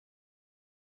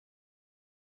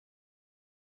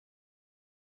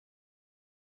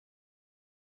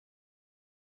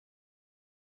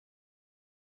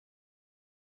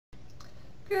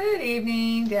Good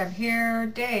evening, Deb here,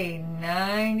 day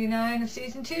 99 of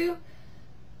season 2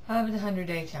 of the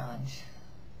 100-day challenge.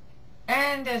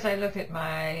 And as I look at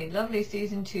my lovely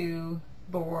season 2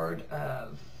 board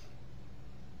of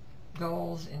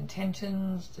goals,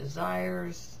 intentions,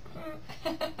 desires,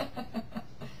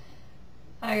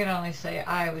 I can only say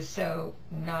I was so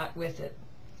not with it.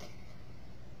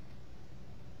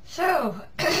 So,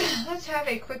 let's have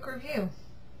a quick review.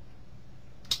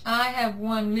 I have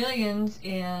won millions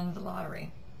in the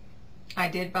lottery. I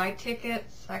did buy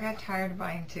tickets. I got tired of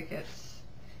buying tickets.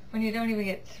 When you don't even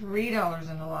get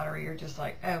 $3 in the lottery, you're just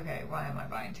like, okay, why am I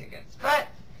buying tickets? But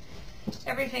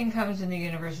everything comes in the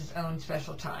universe's own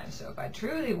special time. So if I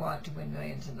truly want to win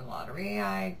millions in the lottery,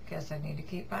 I guess I need to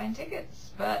keep buying tickets.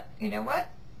 But you know what?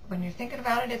 When you're thinking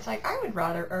about it, it's like I would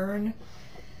rather earn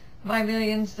my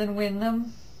millions than win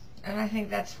them. And I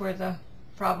think that's where the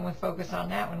problem with focus on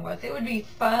that one was. It would be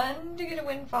fun to get a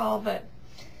windfall, but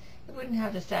it wouldn't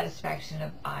have the satisfaction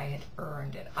of I had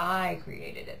earned it. I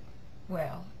created it.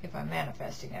 Well, if I'm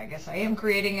manifesting, I guess I am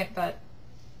creating it, but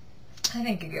I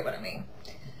think you get what I mean.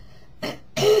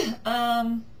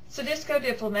 So Disco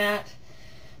Diplomat,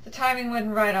 the timing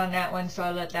wasn't right on that one, so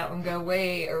I let that one go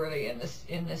way early in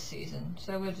this season.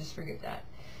 So we'll just forget that.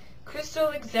 Crystal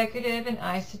Executive and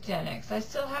Isogenics. I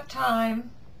still have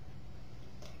time.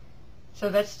 So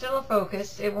that's still a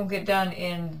focus. It won't get done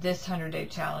in this 100-day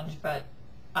challenge, but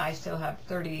I still have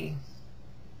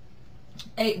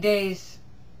 38 days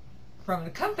from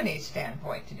the company's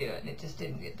standpoint to do it. It just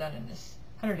didn't get done in this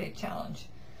 100-day challenge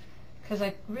because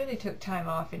I really took time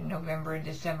off in November and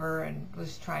December and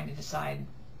was trying to decide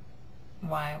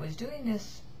why I was doing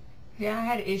this. Yeah, I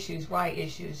had issues. Why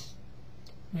issues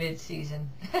mid-season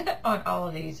on all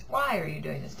of these. Why are you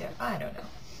doing this, Deb? I don't know.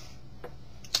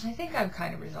 I think I've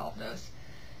kind of resolved those.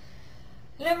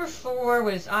 Number 4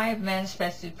 was I have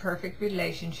manifested perfect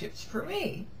relationships for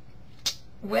me.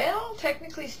 Well,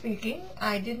 technically speaking,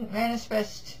 I didn't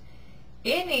manifest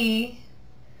any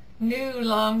new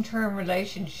long-term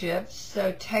relationships,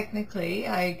 so technically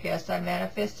I guess I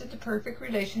manifested the perfect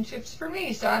relationships for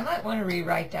me, so I might want to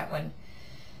rewrite that one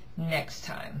next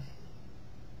time.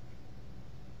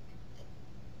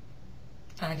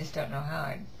 I just don't know how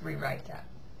I'd rewrite that.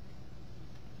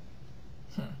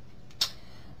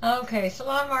 Okay,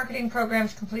 salon marketing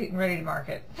programs complete and ready to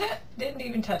market. Didn't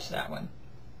even touch that one.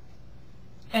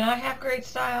 And I have great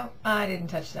style. I didn't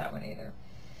touch that one either.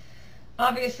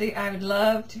 Obviously, I would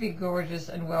love to be gorgeous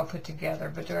and well put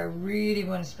together, but do I really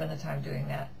want to spend the time doing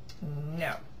that?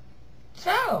 No.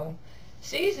 So,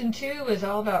 season 2 is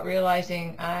all about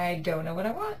realizing I don't know what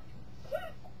I want.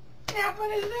 How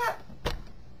fun is that?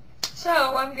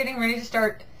 So, I'm getting ready to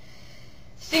start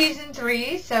season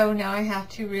 3, so now I have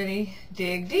to really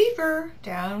dig deeper.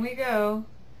 Down we go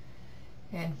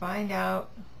and find out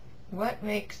what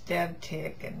makes Deb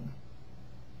tick, and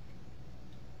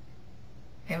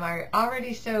am I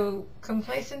already so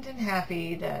complacent and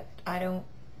happy that I don't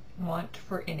want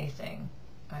for anything?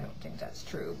 I don't think that's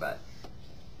true, but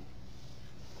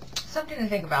something to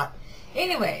think about.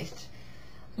 Anyways,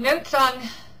 notes on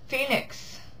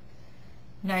Phoenix.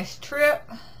 Nice trip.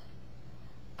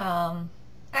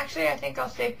 Actually, I think I'll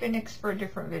save Phoenix for a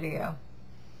different video.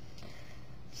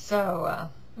 So,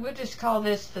 we'll just call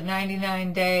this the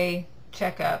 99-day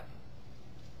checkup.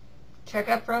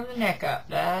 Checkup from the neck up.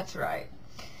 That's right.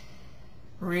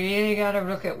 Really got to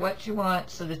look at what you want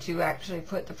so that you actually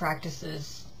put the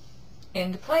practices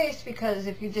into place, because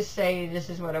if you just say, this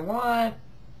is what I want,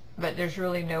 but there's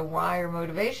really no why or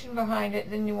motivation behind it,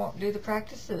 then you won't do the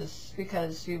practices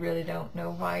because you really don't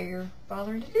know why you're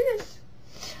bothering to do this.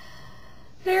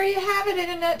 There you have it in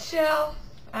a nutshell.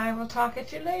 I will talk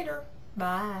at you later.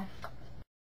 Bye.